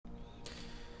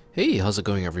Hey, how's it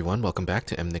going everyone? Welcome back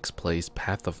to Emnix Plays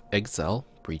Path of Exile,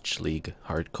 Breach League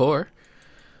Hardcore.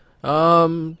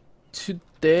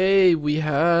 Today we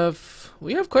have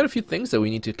quite a few things that we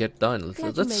need to get done.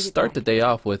 Let's start the day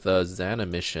off with a Xana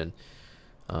mission.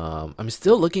 I'm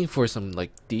still looking for some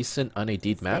like decent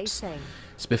un-AD'd maps.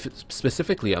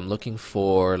 Specifically, I'm looking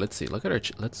for, let's look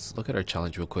at our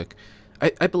challenge real quick.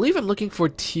 I believe I'm looking for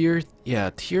tier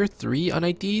 3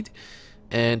 un-AD'd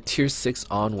and tier 6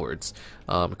 onwards.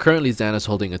 Currently Xana's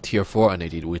holding a tier 4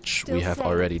 un-AD'd, which we have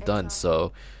already done,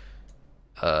 so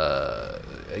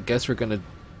I guess we're gonna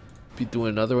be doing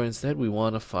another one instead. We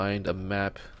want to find a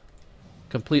map,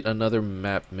 complete another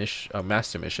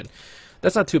master mission.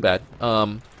 That's not too bad.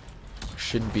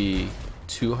 Shouldn't be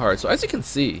too hard. So as you can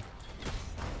see,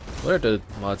 what are the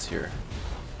mods here?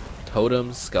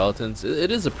 Totems, skeletons. It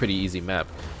is a pretty easy map,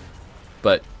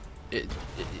 but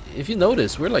if you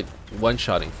notice, we're like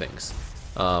one-shotting things,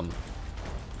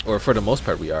 or for the most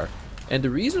part we are. And the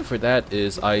reason for that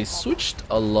is I switched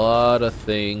a lot of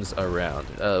things around.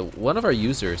 One of our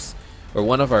users, or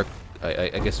one of our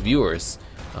I guess viewers,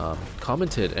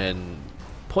 commented and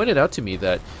pointed out to me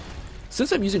that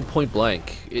since I'm using point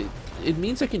blank, it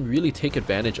means I can really take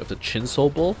advantage of the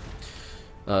Chinsol bow.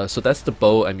 So that's the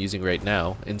bow I'm using right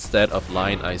now instead of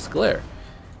Lion Eyes Glare.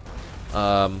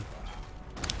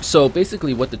 So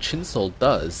basically what the Chinsol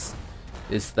does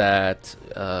is that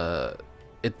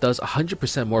it does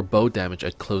 100% more bow damage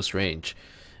at close range.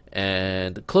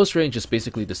 And close range is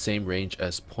basically the same range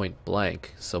as point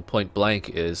blank. So point blank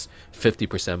is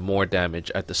 50% more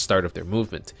damage at the start of their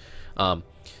movement.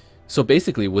 So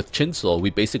basically with Chinsol,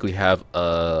 we basically have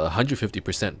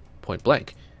 150% point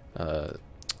blank.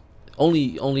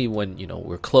 Only when, you know,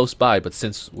 we're close by, but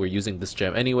since we're using this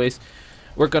gem anyways,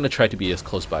 we're gonna try to be as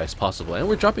close by as possible, and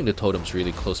we're dropping the totems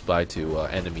really close by to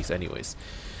enemies anyways.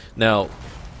 Now,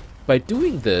 by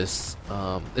doing this,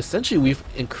 essentially we've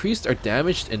increased our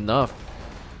damage enough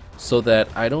so that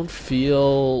I don't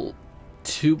feel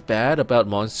too bad about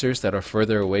monsters that are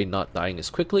further away not dying as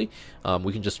quickly.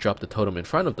 We can just drop the totem in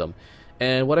front of them.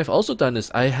 And what I've also done is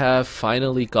I have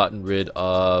finally gotten rid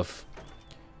of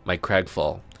my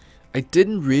Cragfall. I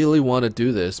didn't really want to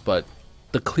do this, but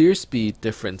the clear speed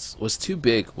difference was too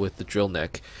big with the drill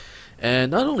neck.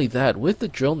 And not only that, with the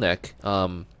drill neck,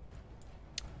 I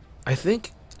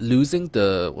think losing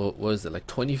the, what was it, like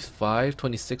 25,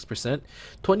 26%,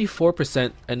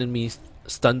 24% enemy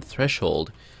stun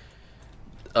threshold,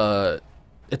 it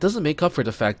doesn't make up for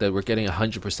the fact that we're getting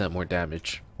 100% more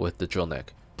damage with the drill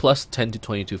neck, plus 10 to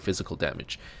 22 physical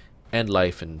damage, and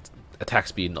life and attack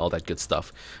speed and all that good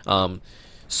stuff.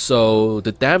 So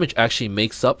the damage actually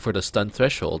makes up for the stun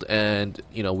threshold, and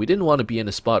you know, we didn't want to be in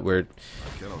a spot where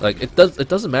like it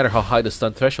doesn't matter how high the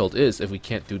stun threshold is if we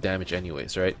can't do damage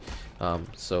anyways, right?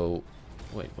 So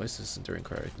wait, why is this enduring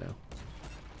cry right now?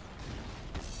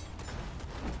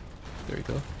 There we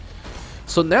go.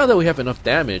 So now that we have enough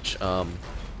damage,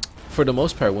 for the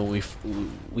most part, when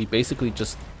we basically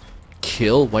just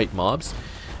kill white mobs.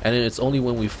 And then it's only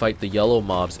when we fight the yellow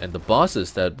mobs and the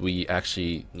bosses that we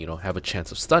actually, you know, have a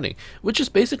chance of stunning, which is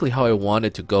basically how I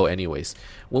wanted to go anyways.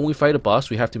 When we fight a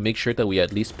boss, we have to make sure that we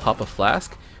at least pop a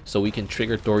flask so we can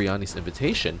trigger Doriani's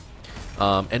invitation.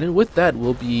 And then with that,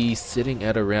 we'll be sitting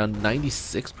at around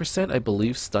 96%, I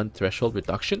believe, stun threshold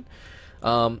reduction.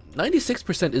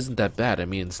 96% isn't that bad. I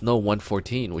mean, it's no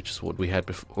 114, which is what we had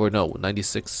before. Or no,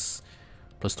 96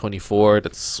 plus 24,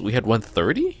 we had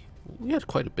 130? We had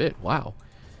quite a bit, wow.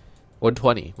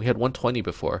 120. We had 120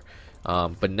 before,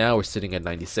 but now we're sitting at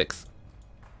 96.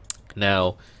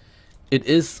 Now, it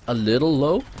is a little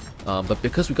low, but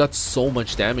because we got so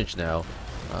much damage now,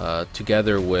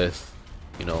 together with,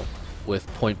 you know, with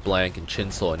point blank and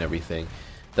Chinsol and everything,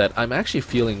 that I'm actually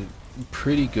feeling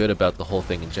pretty good about the whole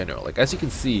thing in general. Like as you can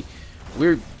see,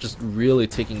 we're just really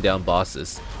taking down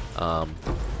bosses,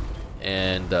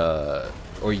 and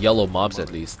or yellow mobs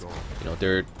at least. You know,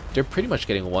 they're pretty much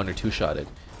getting one or two shotted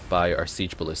by our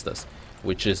siege ballistas,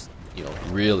 which is, you know,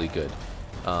 really good.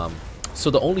 So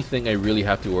the only thing I really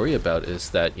have to worry about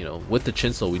is that, you know, with the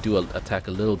Chinsol we do attack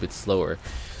a little bit slower.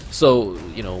 So,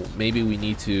 you know, maybe we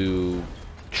need to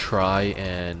try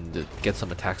and get some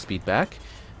attack speed back.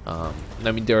 I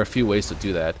mean, there are a few ways to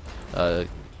do that.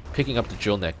 Picking up the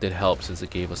drill neck did help since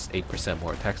it gave us 8%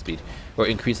 more attack speed, or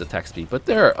increased attack speed, but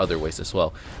there are other ways as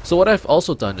well. So what I've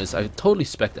also done is I've totally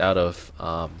specced out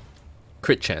of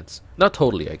crit chance. Not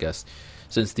totally, I guess,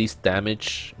 since these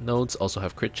damage nodes also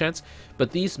have crit chance,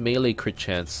 but these melee crit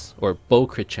chance or bow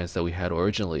crit chance that we had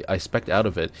originally, I specced out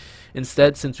of it.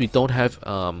 Instead, since we don't have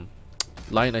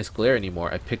Lion Eyes Glare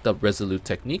anymore, I picked up Resolute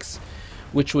Techniques,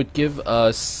 which would give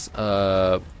us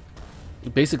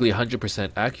basically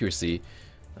 100% accuracy.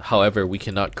 However, we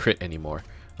cannot crit anymore.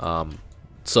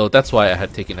 So that's why I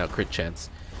had taken out crit chance.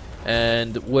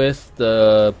 And with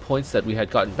the points that we had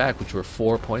gotten back, which were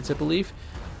 4 points, I believe,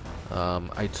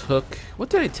 I took... What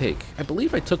did I take? I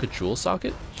believe I took a jewel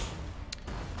socket.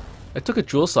 I took a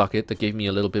jewel socket that gave me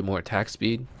a little bit more attack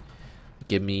speed.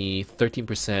 Give me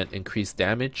 13% increased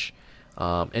damage.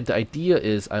 And the idea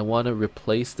is I want to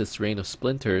replace this rain of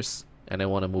splinters, and I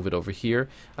want to move it over here.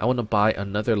 I want to buy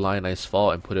another lionized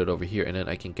fall and put it over here, and then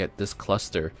I can get this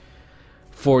cluster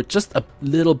for just a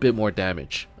little bit more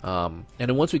damage. And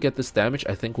then once we get this damage,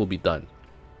 I think we'll be done.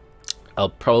 I'll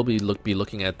probably be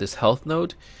looking at this health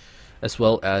node, as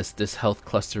well as this health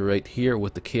cluster right here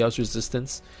with the chaos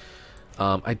resistance.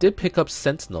 I did pick up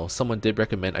Sentinel. Someone did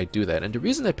recommend I do that, and the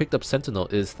reason I picked up Sentinel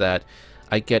is that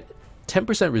I get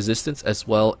 10% resistance as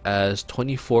well as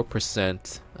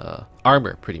 24%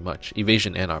 armor, pretty much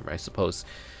evasion and armor, I suppose.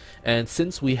 And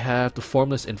since we have the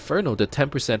Formless Inferno, the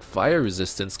 10% fire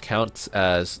resistance counts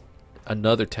as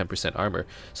another 10% armor.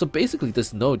 So basically,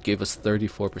 this node gave us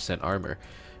 34% armor.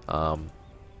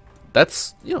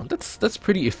 That's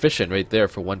pretty efficient right there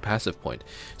for one passive point.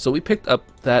 So we picked up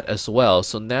that as well.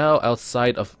 So now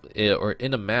outside of or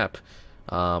in a map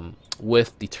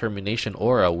with Determination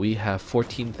Aura, we have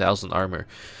 14,000 armor,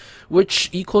 which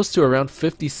equals to around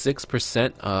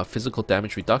 56% physical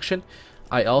damage reduction.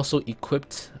 I also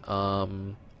equipped a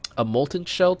Molten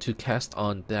Shell to cast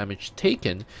on damage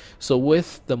taken. So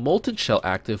with the Molten Shell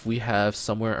active, we have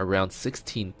somewhere around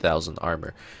 16,000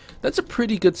 armor. That's a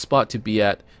pretty good spot to be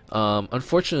at.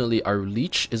 Unfortunately, our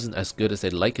leech isn't as good as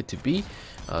I'd like it to be.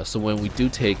 So when we do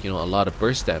take, a lot of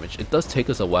burst damage, it does take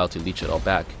us a while to leech it all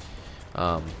back.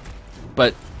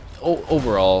 But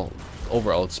overall,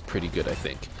 it's pretty good, I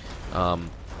think.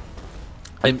 I'm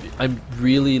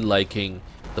really liking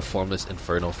the Formless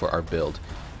Inferno for our build.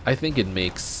 I think it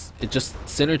just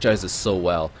synergizes so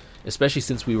well, especially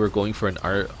since we were going for an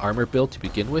armor build to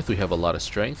begin with. We have a lot of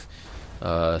strength.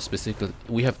 Specifically,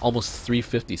 we have almost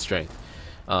 350 strength.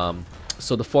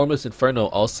 So the Formless Inferno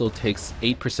also takes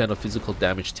 8% of physical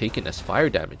damage taken as fire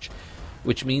damage,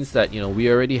 which means that we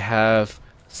already have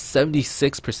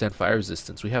 76% fire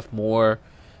resistance. We have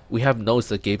nodes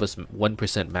that gave us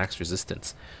 1% max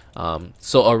resistance.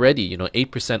 So already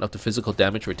 8% of the physical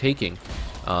damage we're taking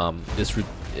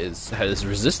is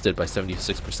resisted by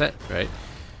 76%, right?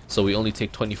 So we only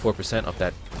take 24% of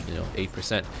that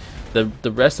 8%.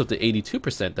 The rest of the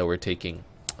 82% that we're taking,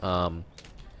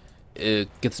 it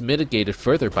gets mitigated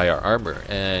further by our armor.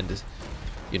 And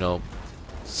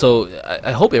so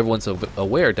I hope everyone's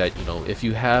aware that if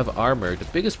you have armor, the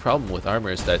biggest problem with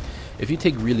armor is that if you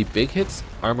take really big hits,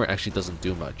 armor actually doesn't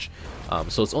do much.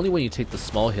 So it's only when you take the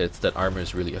small hits that armor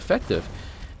is really effective.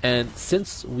 And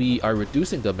since we are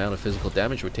reducing the amount of physical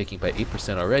damage we're taking by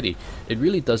 8% already, it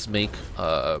really does make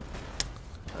the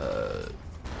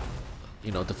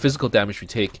physical damage we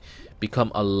take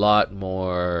become a lot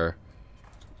more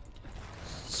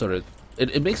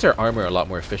it makes our armor a lot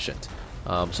more efficient.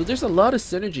 So there's a lot of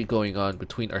synergy going on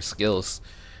between our skills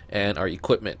and our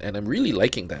equipment, and I'm really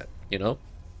liking that,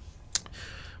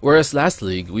 Whereas last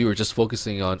league, we were just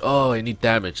focusing on, oh, I need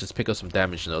damage, let's pick up some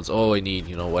damage nodes. Oh, I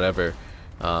need, whatever.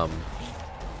 I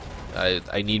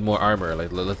need more armor.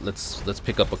 Like let's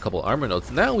pick up a couple armor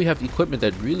nodes. Now we have equipment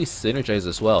that really synergize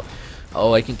as well.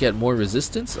 Oh, I can get more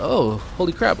resistance. Oh,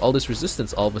 holy crap! All this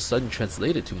resistance all of a sudden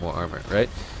translated to more armor, right?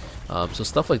 So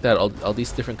stuff like that, all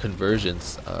these different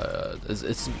conversions,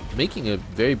 it's making a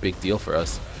very big deal for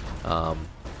us.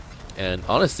 And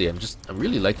honestly, I'm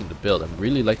really liking the build. I'm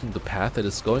really liking the path that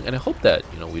it's going, and I hope that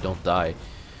we don't die,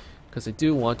 because I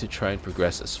do want to try and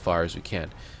progress as far as we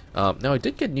can. Now I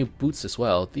did get new boots as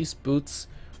well. These boots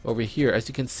over here, as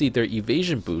you can see, they're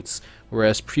evasion boots,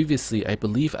 whereas previously I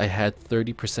believe I had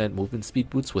 30% movement speed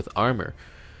boots with armor.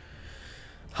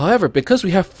 However, because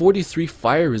we have 43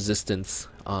 fire resistance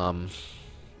on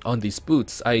these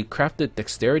boots, I crafted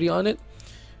dexterity on it.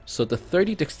 So the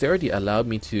 30 dexterity allowed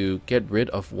me to get rid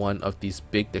of one of these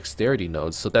big dexterity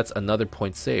nodes. So that's another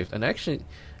point saved. And actually,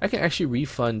 I can actually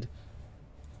refund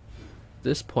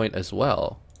this point as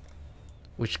well,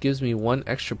 which gives me 1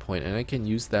 extra point, and I can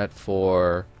use that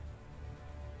for...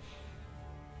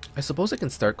 I suppose I can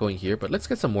start going here, but let's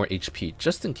get some more HP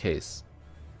just in case.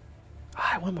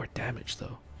 I want more damage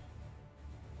though.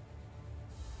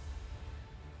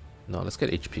 No, let's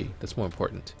get HP. That's more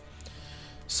important.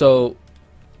 So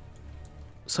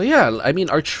yeah, I mean,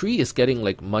 our tree is getting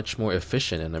like much more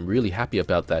efficient, and I'm really happy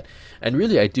about that. And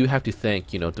really, I do have to thank,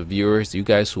 the viewers, you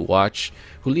guys who watch,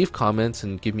 who leave comments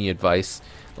and give me advice.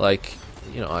 Like,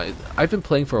 I've been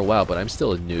playing for a while, but I'm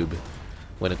still a noob.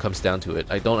 when it comes down to it.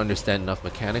 I don't understand enough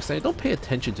mechanics, and I don't pay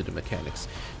attention to the mechanics.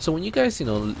 So when you guys, you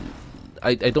know,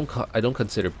 I don't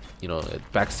consider, you know,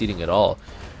 backseating at all.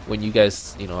 When you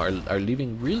guys, you know, are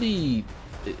leaving really,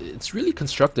 it's really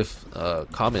constructive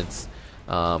comments.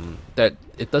 That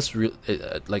it does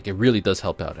like it really does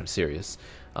help out. I'm serious.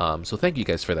 So thank you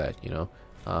guys for that. You know,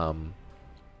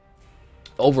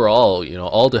 overall, you know,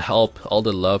 all the help, all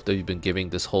the love that you've been giving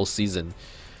this whole season,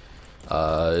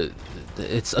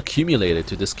 it's accumulated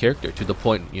to this character to the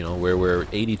point, you know, where we're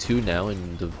 82 now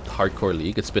in the hardcore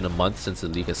league. It's been a month since the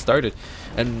league has started,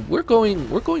 and we're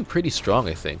going pretty strong.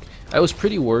 I think I was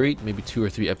pretty worried maybe 2 or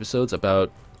 3 episodes ago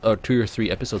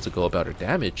about our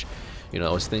damage. You know,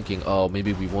 I was thinking, oh,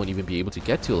 maybe we won't even be able to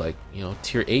get to, like, you know,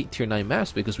 tier 8, tier 9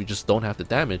 maps because we just don't have the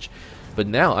damage. But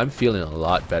now I'm feeling a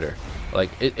lot better. Like,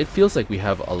 it feels like we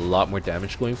have a lot more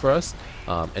damage going for us,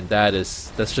 and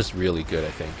that's just really good,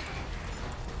 I think.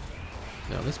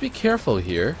 Now, let's be careful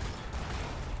here.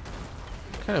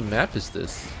 What kind of map is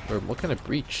this? Or what kind of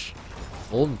breach?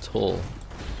 Golden Toll.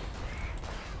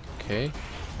 Okay.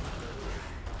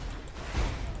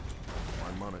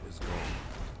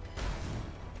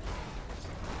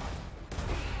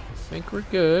 I think we're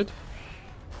good.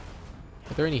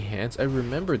 Are there any hands? I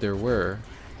remember there were.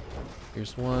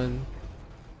 Here's one.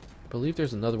 I believe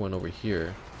there's another one over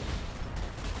here.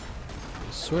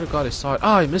 I swear to God I saw it.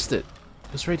 Ah, I missed it.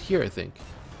 It's right here, I think.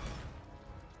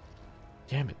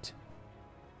 Damn it.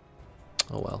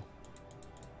 Oh well.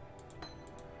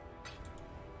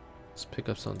 Let's pick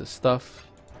up some of this stuff.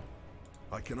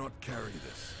 I cannot carry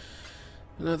this.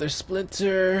 Another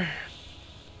splinter.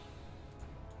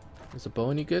 Is the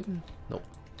bow any good? Nope.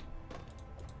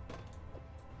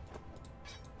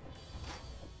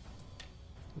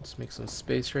 Let's make some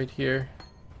space right here.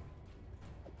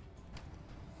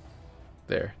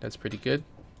 There, that's pretty good.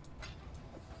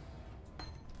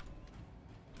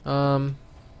 But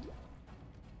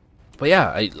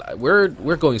yeah, we're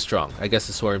going strong. I guess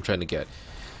that's what I'm trying to get.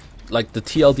 Like the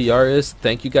TLDR is,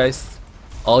 thank you guys.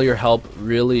 All your help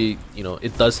really, you know,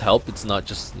 it does help. It's not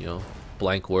just, you know,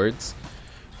 blank words.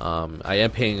 I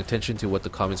am paying attention to what the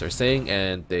comments are saying,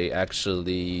 and they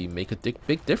actually make a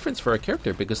big difference for our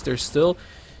character because there's still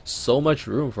so much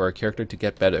room for our character to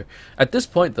get better. At this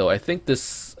point, though, I think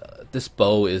this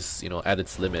bow is, you know, at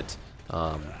its limit.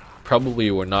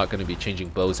 Probably we're not going to be changing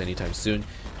bows anytime soon.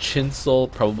 Chinsel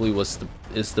probably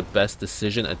is the best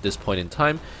decision at this point in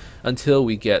time, until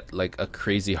we get like a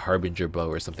crazy Harbinger bow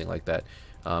or something like that.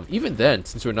 Even then,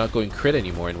 since we're not going crit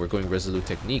anymore and we're going Resolute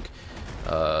Technique,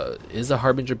 is a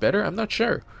Harbinger better? I'm not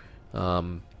sure.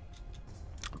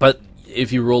 But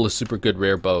if you roll a super good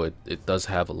rare bow, it does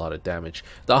have a lot of damage.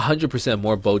 The 100%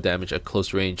 more bow damage at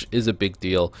close range is a big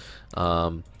deal.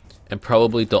 And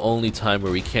probably the only time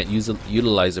where we can't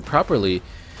utilize it properly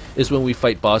is when we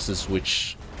fight bosses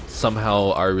which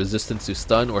somehow are resistant to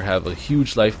stun or have a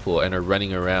huge life pool and are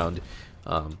running around,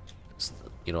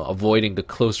 you know, avoiding the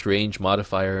close range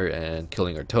modifier and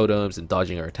killing our totems and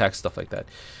dodging our attacks, stuff like that.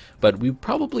 But we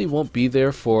probably won't be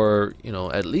there for, you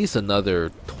know, at least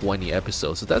another 20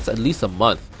 episodes. So that's at least a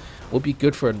month. We'll be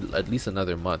good for at least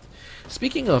another month.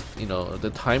 Speaking of, you know,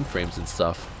 the time frames and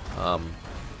stuff,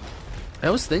 I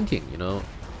was thinking, you know,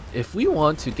 if we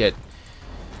want to get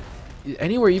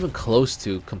anywhere even close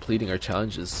to completing our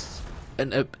challenges,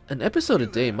 an episode a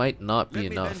day might not be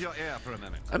enough.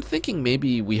 I'm thinking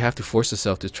maybe we have to force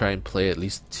ourselves to try and play at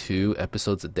least 2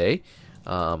 episodes a day.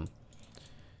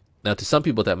 Now, to some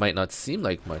people that might not seem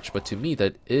like much, but to me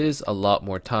that is a lot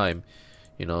more time.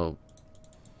 You know,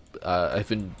 I've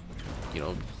been, you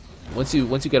know, once you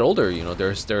get older, you know, there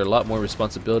are a lot more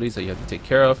responsibilities that you have to take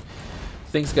care of.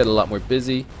 Things get a lot more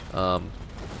busy.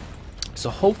 So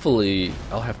hopefully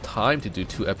I'll have time to do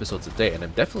 2 episodes a day, and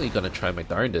I'm definitely gonna try my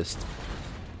darndest.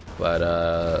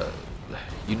 But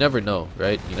you never know,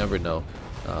 right? You never know.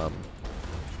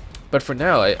 But for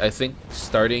now, I think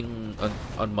starting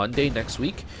on Monday next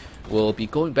week, we'll be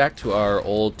going back to our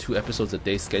old 2 episodes a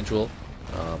day schedule.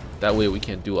 That way we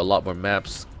can do a lot more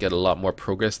maps, get a lot more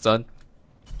progress done,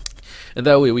 and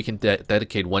that way we can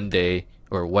dedicate one day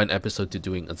or 1 episode to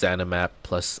doing a Xana map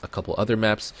plus a couple other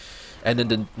maps, and then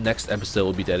the next episode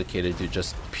will be dedicated to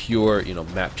just pure, you know,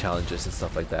 map challenges and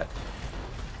stuff like that.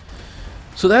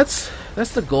 So that's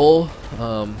the goal,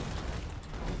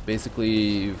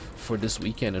 basically for this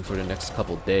weekend and for the next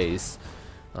couple days.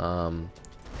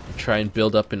 Try and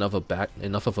build up enough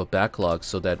of a backlog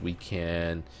so that we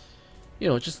can, you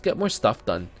know, just get more stuff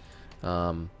done,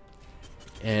 and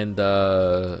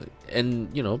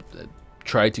you know,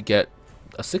 try to get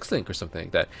a 6-link or something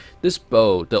like that. This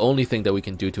bow, the only thing that we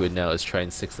can do to it now is try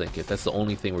and 6-link it. That's the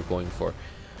only thing we're going for.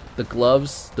 The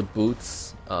gloves, the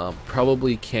boots,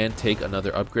 probably can take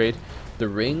another upgrade. The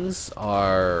rings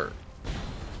are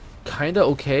kinda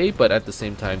okay, but at the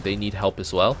same time they need help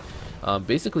as well.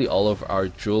 Basically all of our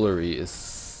jewelry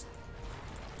is,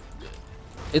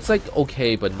 it's like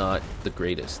okay but not the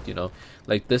greatest, you know.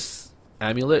 Like this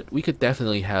amulet, we could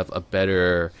definitely have a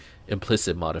better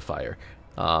implicit modifier.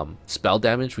 Spell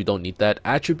damage, we don't need that.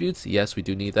 Attributes, yes, we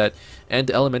do need that. And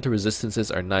the elemental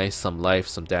resistances are nice, some life,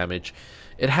 some damage.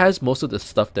 It has most of the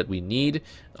stuff that we need,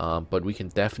 but we can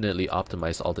definitely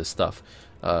optimize all this stuff.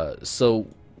 So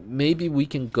maybe we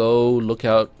can go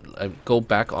go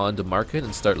back on the market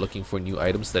and start looking for new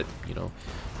items that, you know,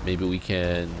 maybe we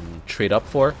can trade up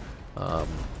for.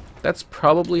 That's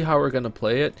probably how we're gonna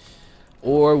play it.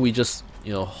 Or we just,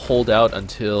 you know, hold out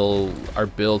until our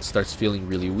build starts feeling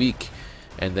really weak,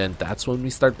 and then that's when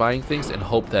we start buying things and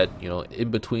hope that, you know,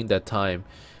 in between that time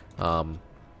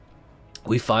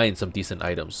we find some decent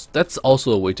items. That's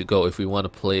also a way to go if we want to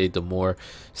play the more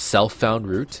self-found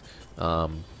route.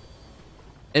 And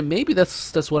maybe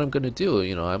that's what I'm gonna do.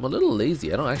 You know, I'm a little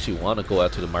lazy. I don't actually want to go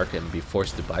out to the market and be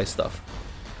forced to buy stuff.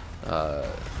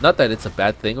 Not that it's a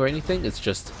bad thing or anything, it's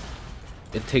just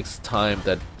it takes time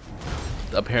that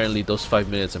apparently those 5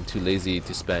 minutes I'm too lazy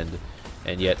to spend,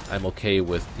 and yet I'm okay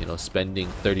with, you know, spending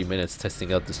 30 minutes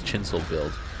testing out this Chinsel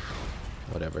build.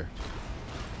 Whatever.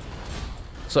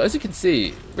 So as you can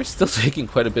see, we're still taking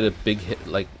quite a bit of big hit.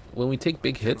 Like when we take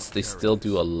big hits, they still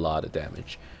do a lot of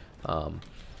damage.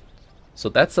 So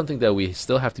that's something that we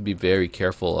still have to be very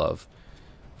careful of.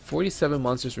 47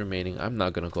 monsters remaining. I'm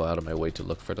not gonna go out of my way to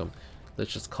look for them.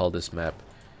 Let's just call this map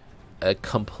a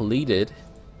completed.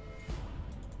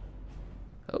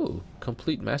 Oh,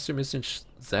 complete Master Mission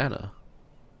Xana.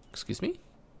 Excuse me?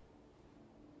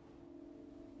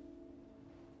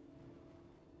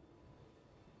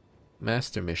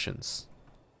 Master missions.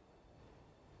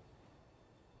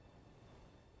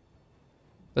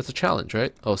 That's a challenge,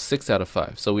 right? Oh, 6 out of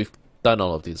 5. So we've done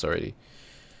all of these already.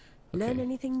 Okay, Learn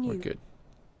anything new? we're good.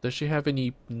 Does she have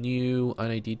any new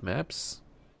unID'd maps?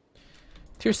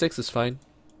 Tier 6 is fine.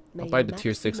 I'll buy the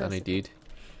tier 6 unID'd.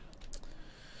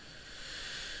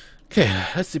 Okay,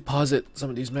 let's deposit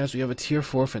some of these maps. We have a tier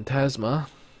 4 Phantasma.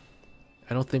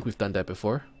 I don't think we've done that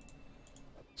before,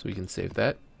 so we can save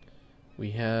that.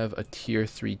 We have a tier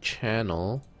 3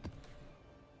 channel,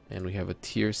 and we have a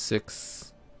tier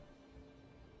 6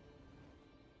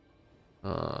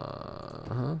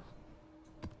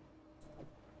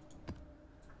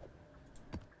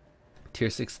 tier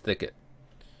 6 thicket.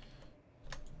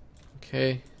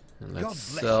 Okay, and let's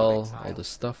sell all the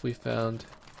stuff we found.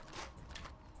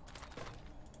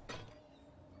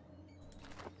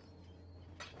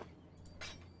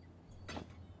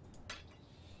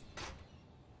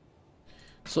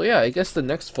 So yeah, I guess the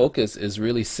next focus is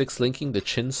really 6-linking the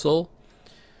Chinsel,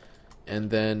 and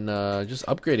then just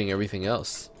upgrading everything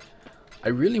else. I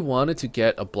really wanted to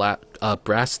get a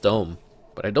brass dome,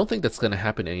 but I don't think that's going to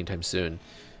happen anytime soon.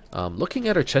 Looking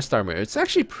at our chest armor, it's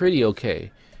actually pretty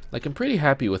okay. Like, I'm pretty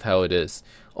happy with how it is.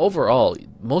 Overall,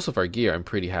 most of our gear, I'm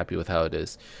pretty happy with how it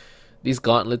is. These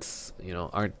gauntlets, you know,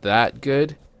 aren't that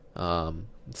good.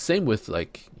 Same with,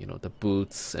 like, you know, the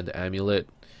boots and the amulet.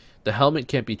 The helmet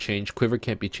can't be changed, quiver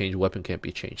can't be changed, weapon can't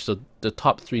be changed. So the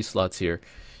top 3 slots here,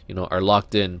 you know, are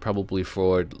locked in probably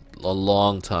for a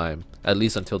long time, at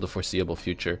least until the foreseeable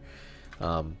future.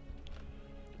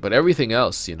 But everything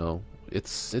else, you know,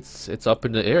 it's up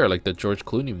in the air, like the George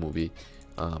Clooney movie.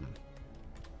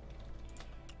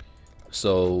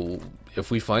 So if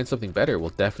we find something better,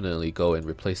 we'll definitely go and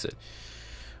replace it.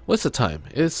 What's the time?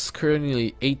 It's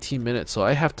currently 18 minutes, so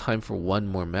I have time for one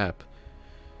more map.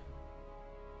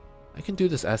 I can do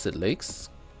this Acid Lakes.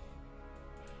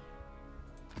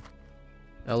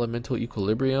 Elemental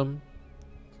Equilibrium.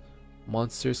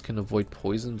 Monsters can avoid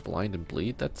poison, blind, and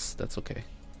bleed. That's okay.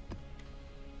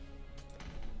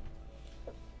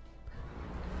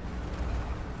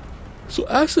 So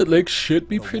Acid Lakes should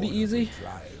be pretty easy,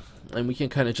 and we can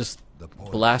kind of just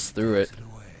blast through it.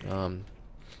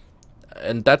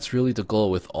 And that's really the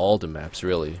goal with all the maps,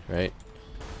 really, right?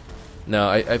 Now,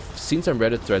 I've seen some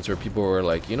Reddit threads where people were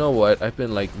like, you know what, I've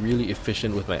been like really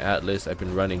efficient with my Atlas. I've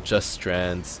been running just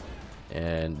strands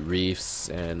and reefs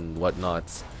and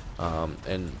whatnots,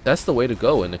 and that's the way to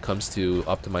go when it comes to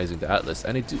optimizing the Atlas.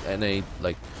 And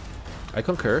I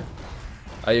concur.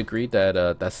 I agree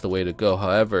that that's the way to go.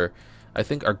 However, I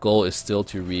think our goal is still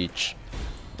to reach,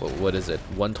 what is it,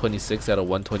 126 out of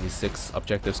 126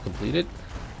 objectives completed.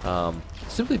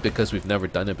 Simply because we've never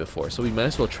done it before, so we might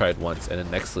as well try it once, and then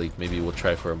next league maybe we'll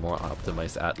try for a more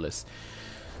optimized Atlas.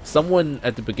 Someone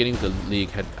at the beginning of the league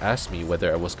had asked me whether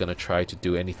I was going to try to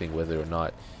do anything with it or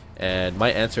not, And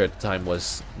my answer at the time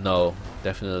was no,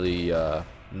 definitely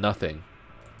nothing.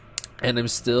 And I'm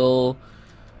still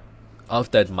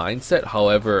of that mindset.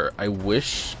 However, I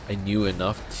wish I knew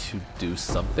enough to do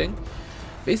something.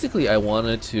 Basically, I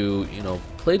wanted to, you know,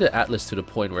 play the Atlas to the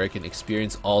point where I can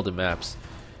experience all the maps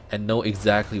and know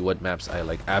exactly what maps I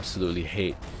like absolutely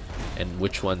hate and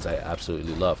which ones I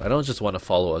absolutely love. I don't just want to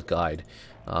follow a guide.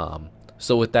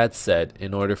 So with that said,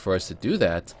 in order for us to do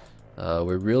that,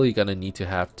 we're really gonna need to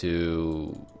have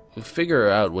to figure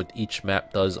out what each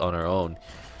map does on our own,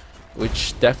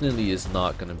 which definitely is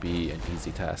not gonna be an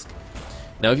easy task.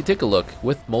 Now if you take a look,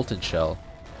 with Molten Shell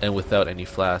and without any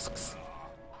flasks,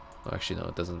 oh, actually no,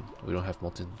 it doesn't, we don't have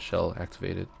Molten Shell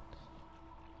activated.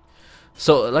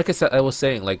 So like I said, I was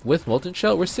saying, like with Molten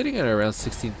Shell, we're sitting at around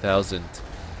 16,000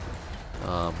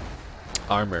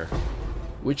 armor,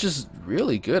 which is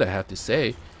really good, I have to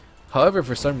say. However,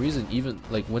 for some reason, even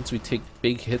like once we take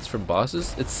big hits from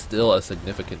bosses, it's still a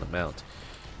significant amount.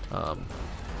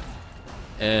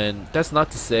 And that's not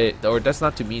to say, or that's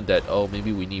not to mean that, oh,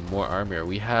 maybe we need more armor.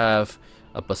 We have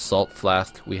a basalt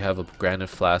flask, we have a granite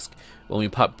flask. When we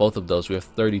pop both of those, we have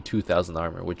 32,000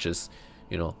 armor, which is,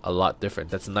 you know, a lot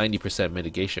different. That's 90%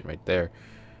 mitigation right there.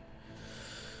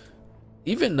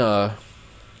 Even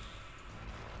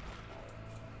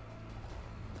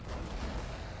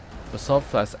basalt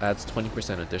flask adds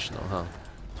 20% additional, huh?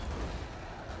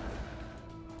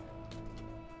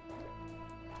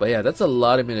 But yeah, that's a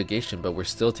lot of mitigation, but we're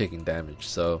still taking damage,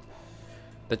 so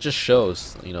that just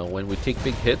shows, you know, when we take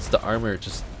big hits, the armor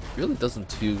just really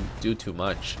doesn't do too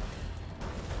much.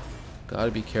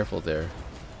 Gotta be careful there.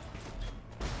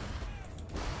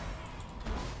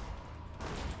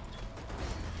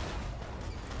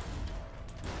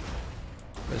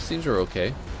 But it seems we're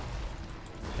okay.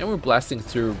 And we're blasting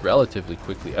through relatively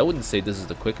quickly. I wouldn't say this is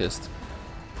the quickest.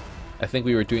 I think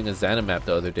we were doing a Xana map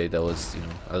the other day that was, you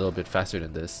know, a little bit faster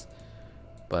than this.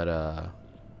 But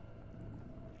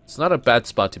it's not a bad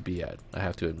spot to be at, I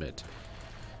have to admit.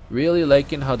 Really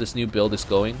liking how this new build is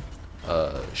going.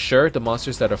 Sure, the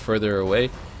monsters that are further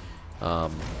away,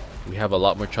 we have a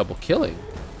lot more trouble killing.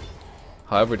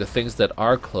 However, the things that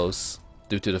are close,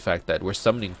 due to the fact that we're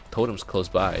summoning totems close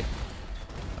by,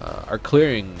 are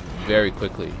clearing very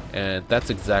quickly, and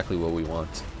that's exactly what we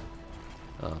want.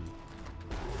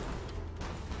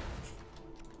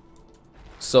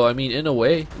 So I mean, in a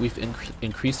way, we've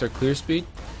increased our clear speed,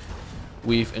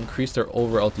 we've increased our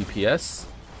overall DPS,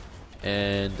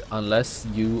 and unless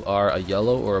you are a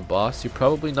yellow or a boss, you're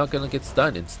probably not gonna get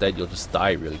stunned. Instead, you'll just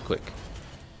die really quick,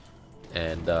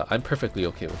 and I'm perfectly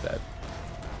okay with that.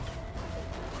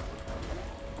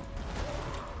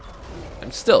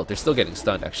 They're still getting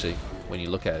stunned actually, when you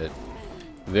look at it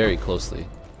very closely.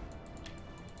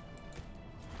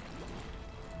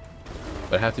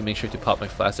 But I have to make sure to pop my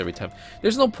flask every time.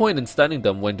 There's no point in stunning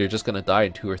them when they're just gonna die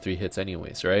in 2 or 3 hits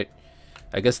anyways, right?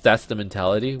 I guess that's the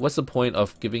mentality. What's the point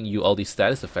of giving you all these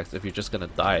status effects if you're just gonna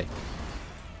die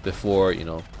before, you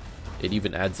know, it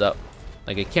even adds up?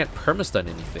 Like, I can't perma-stun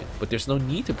anything, but there's no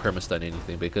need to perma-stun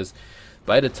anything, because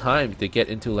by the time they get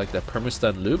into like that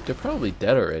perma-stun loop, they're probably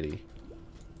dead already.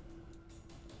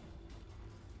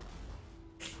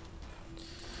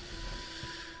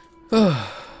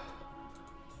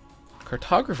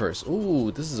 Cartographers.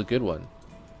 Ooh, this is a good one.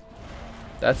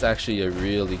 That's actually a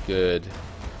really good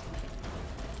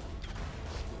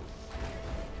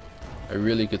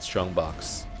strong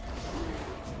box.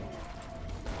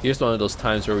 Here's one of those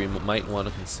times where we might want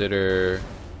to consider...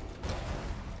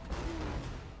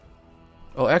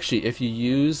 Oh, actually, if you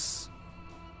use...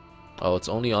 Oh, it's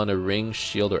only on a ring,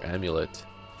 shield, or amulet.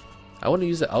 I want to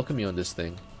use the alchemy on this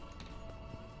thing.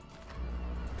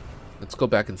 Let's go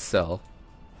back and sell.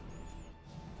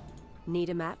 Need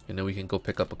a map? And then we can go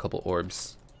pick up a couple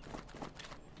orbs.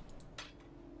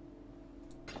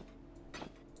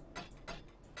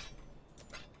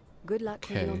 Good luck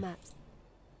with your maps.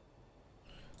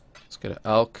 Let's get an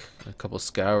alch and a couple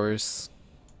scours.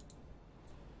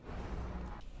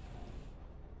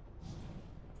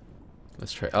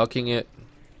 Let's try alching it.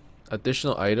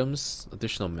 Additional items,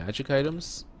 additional magic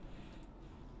items.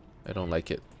 I don't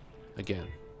like it. Again.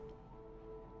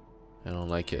 I don't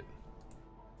like it.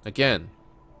 Again.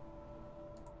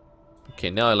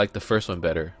 Okay, now I like the first one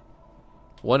better.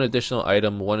 One additional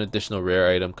item, one additional rare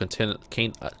item.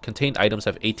 Contained items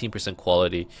have 18%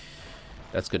 quality.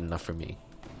 That's good enough for me.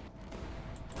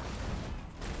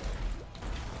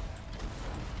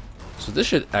 So this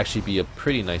should actually be a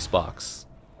pretty nice box.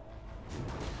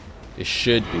 It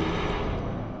should be.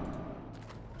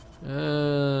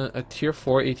 A tier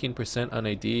 4, 18%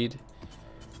 un-ID'd.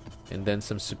 And then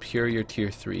some superior tier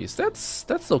 3s.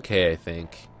 That's okay, I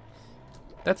think.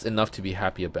 That's enough to be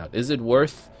happy about. Is it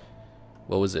worth,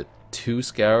 what was it, 2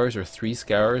 scours or 3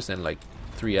 scours and like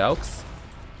 3 alks?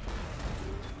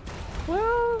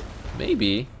 Well,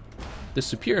 maybe. The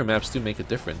superior maps do make a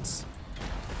difference.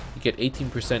 You get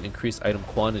 18% increased item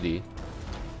quantity,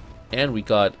 and we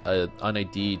got an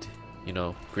un-ID'd, you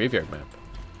know, graveyard map.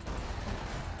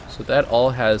 So that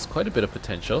all has quite a bit of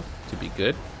potential to be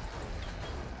good.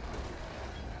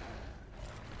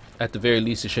 At the very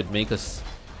least, it should make us...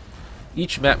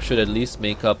 Each map should at least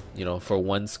make up, you know, for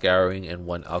 1 scouring and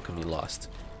 1 alchemy lost.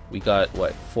 We got,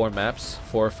 what, 4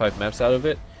 or 5 maps out of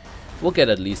it? We'll get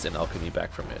at least an alchemy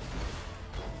back from it.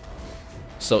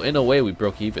 So in a way, we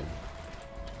broke even.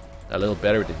 A little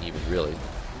better than even, really.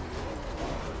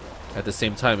 At the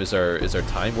same time, is our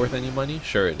time worth any money?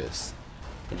 Sure it is.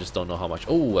 I just don't know how much.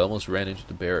 Oh, I almost ran into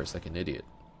the bears like an idiot.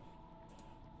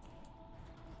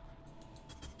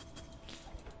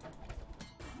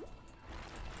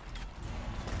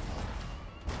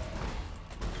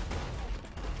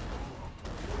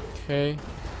 Okay.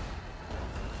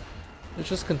 Let's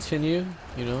just continue,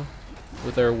 you know,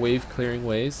 with our wave clearing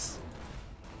ways.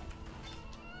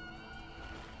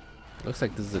 Looks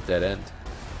like this is a dead end.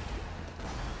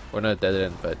 Or not a dead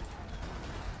end, but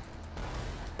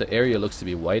the area looks to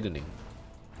be widening.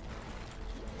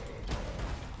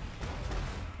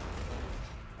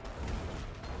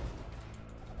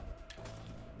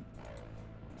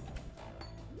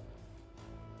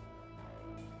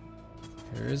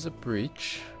 There is a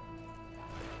breach.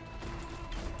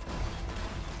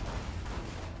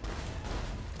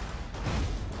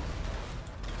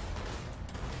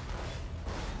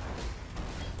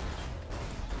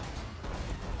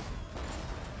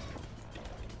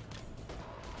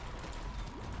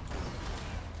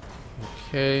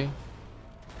 Okay.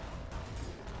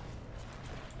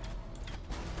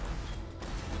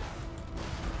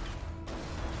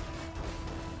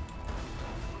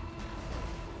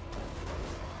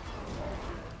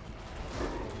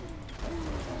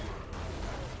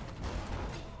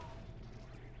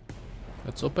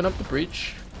 Let's open up the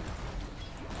breach.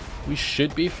 We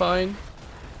should be fine,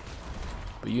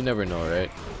 but you never know,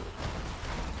 right?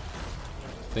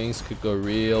 Things could go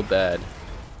real bad.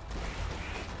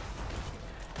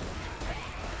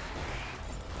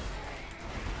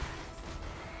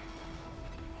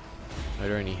 Are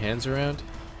there any hands around?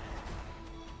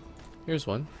 Here's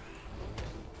one.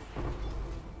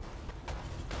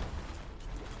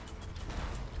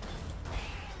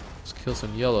 Let's kill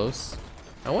some yellows.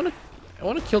 I wanna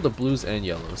kill the blues and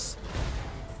yellows.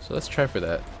 So let's try for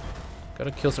that. Gotta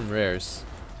kill some rares.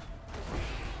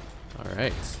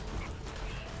 Alright.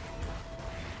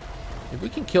 If we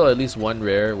can kill at least 1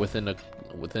 rare within a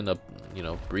you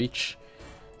know, breach,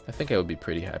 I think I would be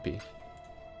pretty happy.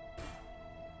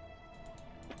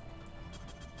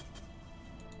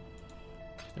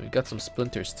 We got some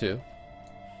splinters too.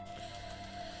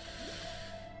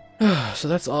 So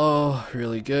that's all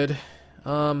really good.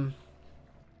 So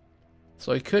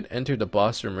I could enter the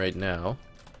boss room right now.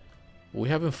 We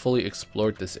haven't fully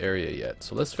explored this area yet.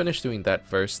 So let's finish doing that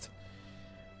first.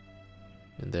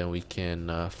 And then we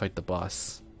can fight the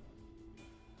boss.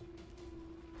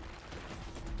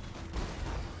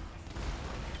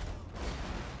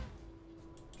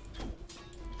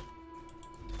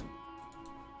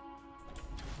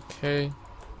 Okay.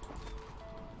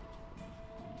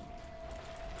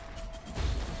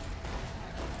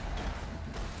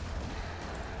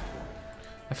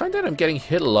 I find that I'm getting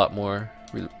hit a lot more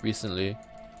recently.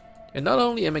 And not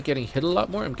only am I getting hit a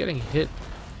lot more, I'm getting hit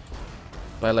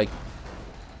by like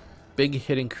big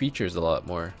hitting creatures a lot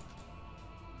more.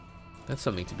 That's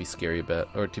something to be scary about,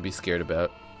 or to be scared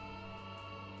about.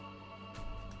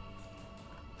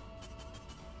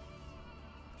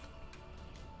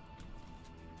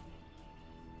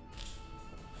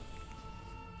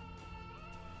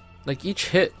 Like each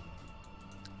hit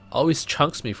always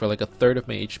chunks me for like 1/3 of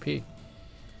my HP.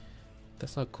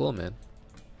 That's not cool, man.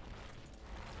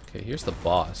 Okay, here's the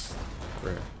boss.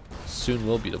 Or soon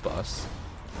will be the boss.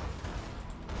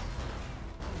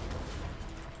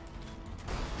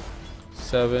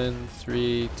 Seven,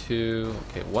 3, 2.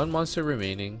 Okay, 1 monster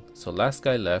remaining. So last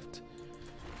guy left.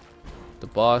 The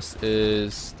boss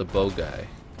is the bow guy.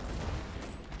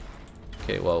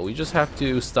 Okay, well we just have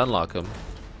to stun lock him.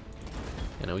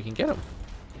 And then we can get him.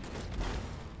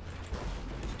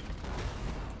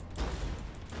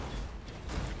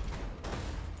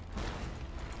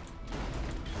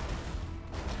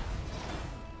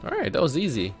 Alright, that was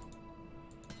easy.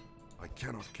 I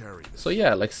cannot carry this. So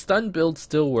yeah, like stun build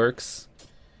still works,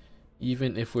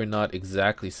 even if we're not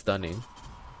exactly stunning.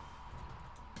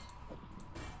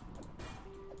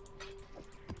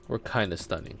 we're kind of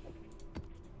stunning.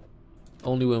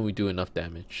 Only when we do enough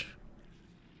damage.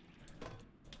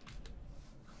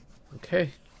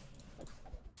 Okay.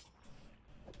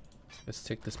 Let's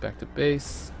take this back to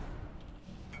base.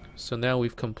 So now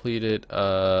we've completed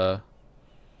Acid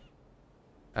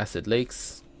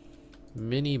Lakes.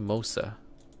 Minimosa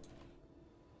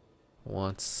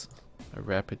wants a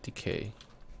rapid decay.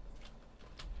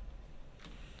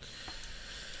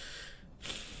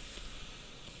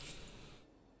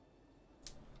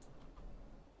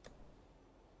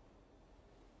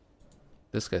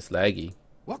 This guy's laggy.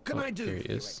 What can I do? Here he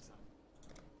is.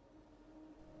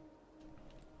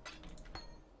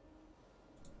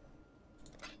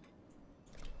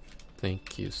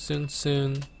 Thank you,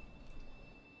 Soon.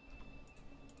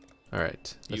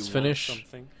 Alright, let's finish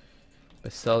by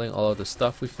selling all of the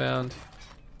stuff we found.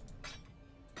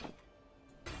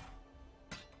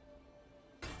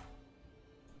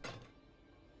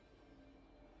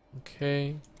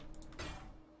 Okay.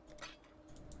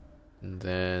 And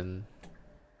then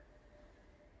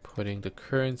putting the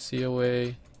currency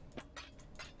away.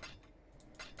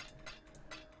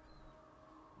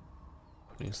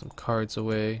 Putting some cards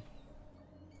away.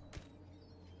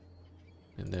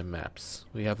 And then maps.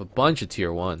 We have a bunch of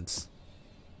tier 1s.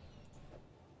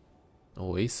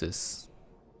 Oasis.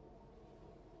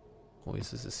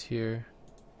 Oasis is here.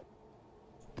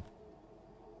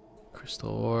 Crystal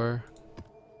Ore.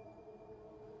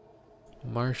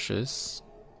 Marshes.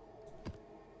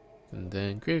 And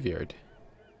then Graveyard.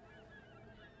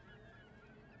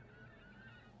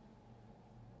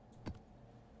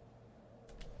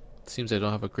 It seems I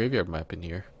don't have a graveyard map in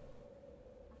here.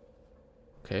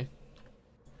 Okay.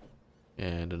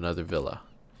 And another villa.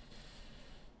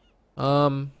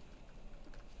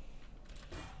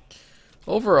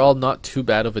 Overall, not too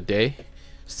bad of a day.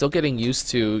 Still getting used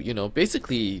to, you know,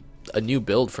 basically a new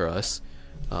build for us.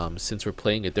 Since we're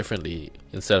playing it differently.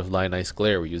 Instead of Lion Ice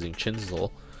Glare, we're using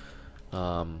Chinzel.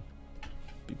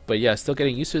 But yeah, still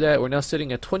getting used to that. We're now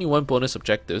sitting at 21 bonus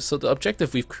objectives. So the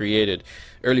objective we've created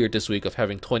earlier this week of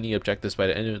having 20 objectives by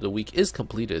the end of the week is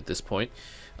completed at this point.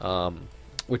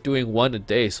 We're doing one a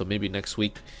day, so maybe next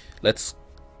week let's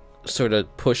sort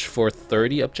of push for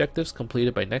 30 objectives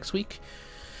completed by next week.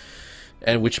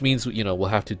 And which means, you know, we'll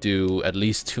have to do at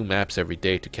least 2 maps every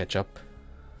day to catch up.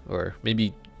 Or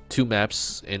maybe 2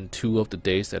 maps in 2 of the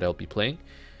days that I'll be playing.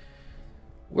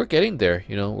 We're getting there,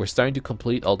 you know. We're starting to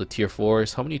complete all the tier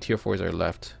 4s. How many tier 4s are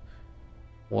left?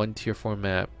 1 tier 4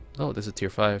 map. Oh, there's a tier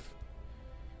 5.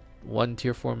 1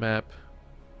 tier 4 map.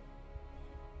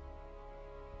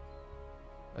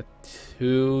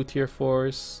 2 tier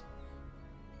 4s.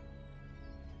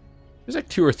 There's like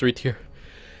 2 or 3 tier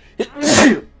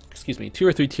excuse me, 2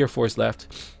 or 3 tier 4s left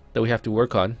that we have to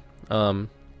work on. But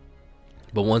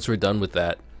once we're done with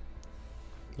that,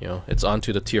 you know, it's on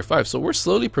to the tier 5. So we're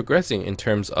slowly progressing in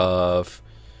terms of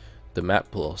the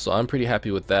map pool. So I'm pretty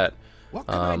happy with that. What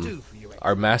can I do for you?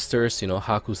 Our masters, you know,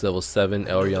 Haku's level 7,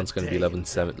 Elrion's gonna be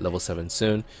level 7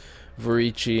 soon.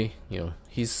 Varichi, you know,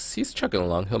 he's chugging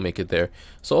along, he'll make it there.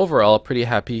 So overall, pretty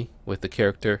happy with the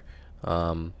character.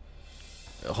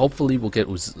 Hopefully we'll get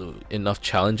enough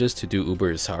challenges to do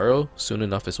Uber Isaro soon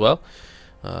enough as well.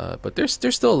 But there's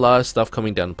still a lot of stuff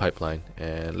coming down the pipeline,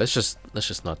 and let's just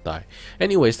not die.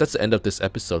 Anyways, that's the end of this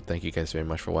episode. Thank you guys very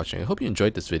much for watching. I hope you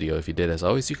enjoyed this video. If you did, as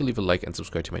always, you can leave a like and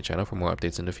subscribe to my channel for more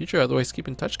updates in the future. Otherwise, keep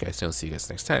in touch, guys, and I'll see you guys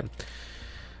next time.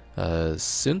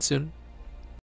 Soon.